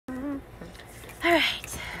All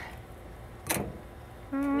right.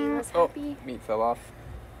 Mila's happy. Meat fell off.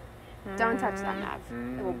 Don't touch that, Mav.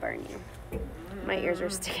 It will burn you. My ears are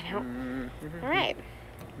sticking out. All right.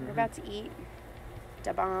 We're about to eat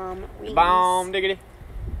da bomb wings. Bomb diggity.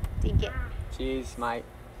 Dig it. Cheese, mate.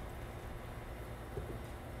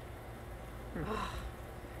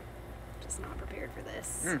 Just not prepared for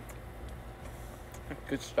this.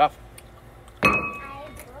 Good stuff. Get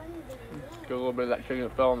a little bit of that chicken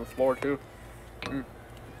that fell on the floor too.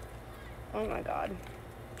 Oh my god.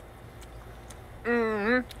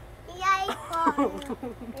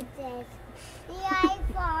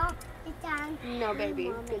 No,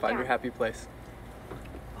 baby. Find your happy place.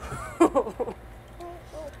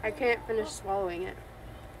 I can't finish swallowing it.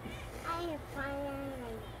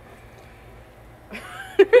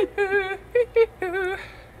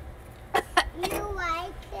 You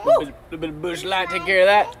like it? A little bit of bush light, take care of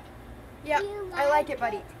that. Yep, I like it,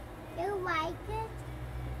 buddy. You like it?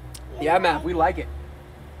 Yeah, Matt, we like it.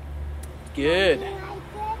 Good. You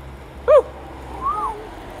like it? Woo.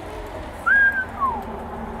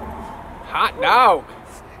 Hot dog.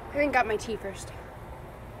 I think got my tea first.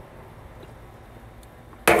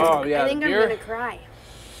 Oh yeah, I think the I'm beer. gonna cry.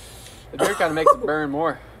 The beer kind of makes it burn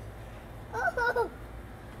more. Oh,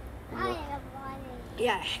 I have one.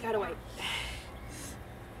 Yeah, I gotta wait.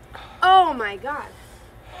 Oh my god.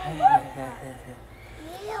 You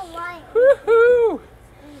don't like Woohoo!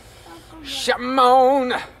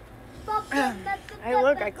 Shamon. Hey,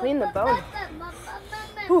 look, I cleaned the bone.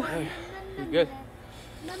 You're good.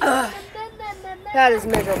 That is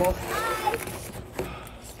miserable.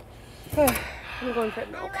 I'm going for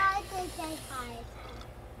milk.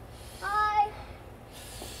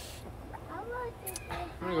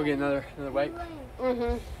 I'm gonna go get another bite.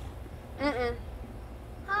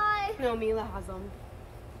 Hi. No, Mila has them.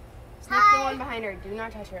 Sniff the one behind her. Do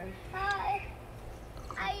not touch her. Hi.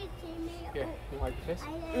 Are you me? Here, you like this?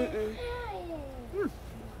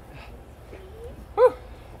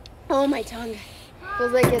 Oh, my tongue.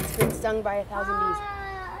 Feels like it's been stung by 1,000 bees.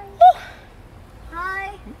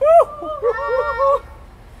 Hi.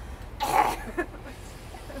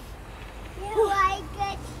 You like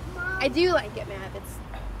it, Mom? I do like it, Matt. It's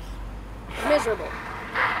miserable.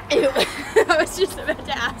 Ew. I was just about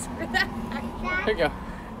to ask for that. Here you go.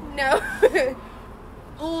 No.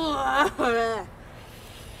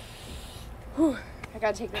 Whew. I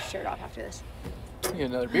gotta take this shirt off after this. Get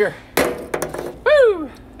another beer. Woo!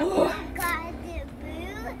 Got the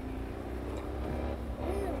boo.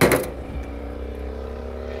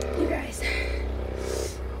 You guys.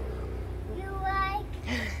 You like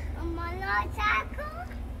a motorcycle?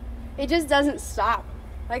 It just doesn't stop.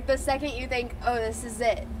 Like the second you think, oh, this is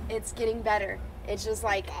it, it's getting better. It's just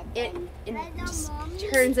like it just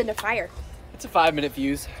turns into fire. It's a 5-minute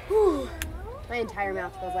fuse. Whew. My entire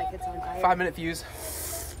mouth feels like it's on fire. 5-minute fuse.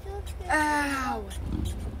 Ow.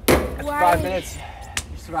 After Why? 5 minutes,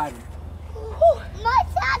 you're surviving.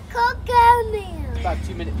 Motorcycle coming. About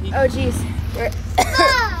 2-minute peak. Oh, jeez.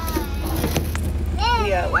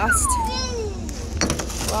 We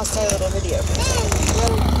lost our little video.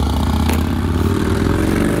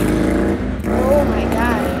 Oh my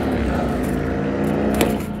god.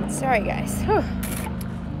 Sorry, guys. Whew.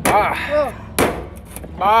 Ah.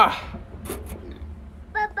 Ah.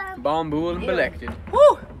 Ba-bum. Bomb bull and elected.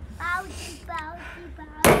 Whew. Bouncy, bouncy,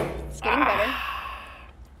 bouncy. It's getting better.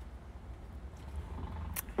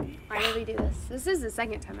 Finally do this. This is the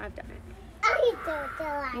second time I've done it. I don't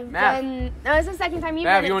like You've Mav. done. No, it's the second time you've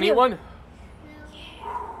Mav, done you it want to too. eat one?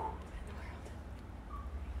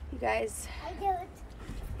 You guys, I don't.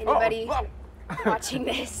 anybody Oh, watching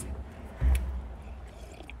this,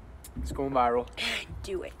 It's going viral.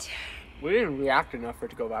 do it. We didn't react enough for it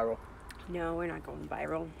to go viral. No, we're not going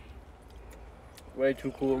viral. Way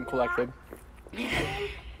too cool and collected. You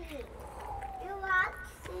like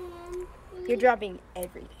seeing You're dropping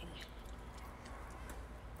everything.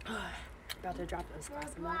 About to drop this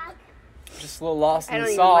glass of milk. Just a little lost I in don't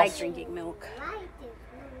the even like sauce. drinking milk. like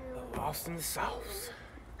it. Lost in the sauce.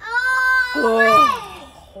 Oh, wait.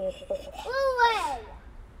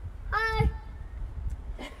 Hi.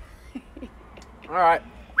 All right.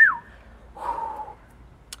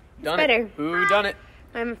 Done better. it. Who done it?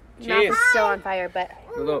 My mouth Cheers. is still on fire, but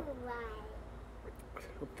Look,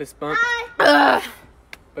 this bump. ugh.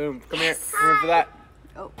 Boom. Come here. Come here for that.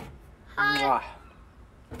 Oh, Mwah.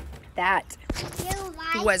 that You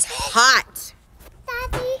like was hot.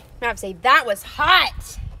 Daddy? I have to say that was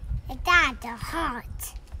hot. That's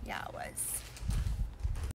hot. Yeah, it was.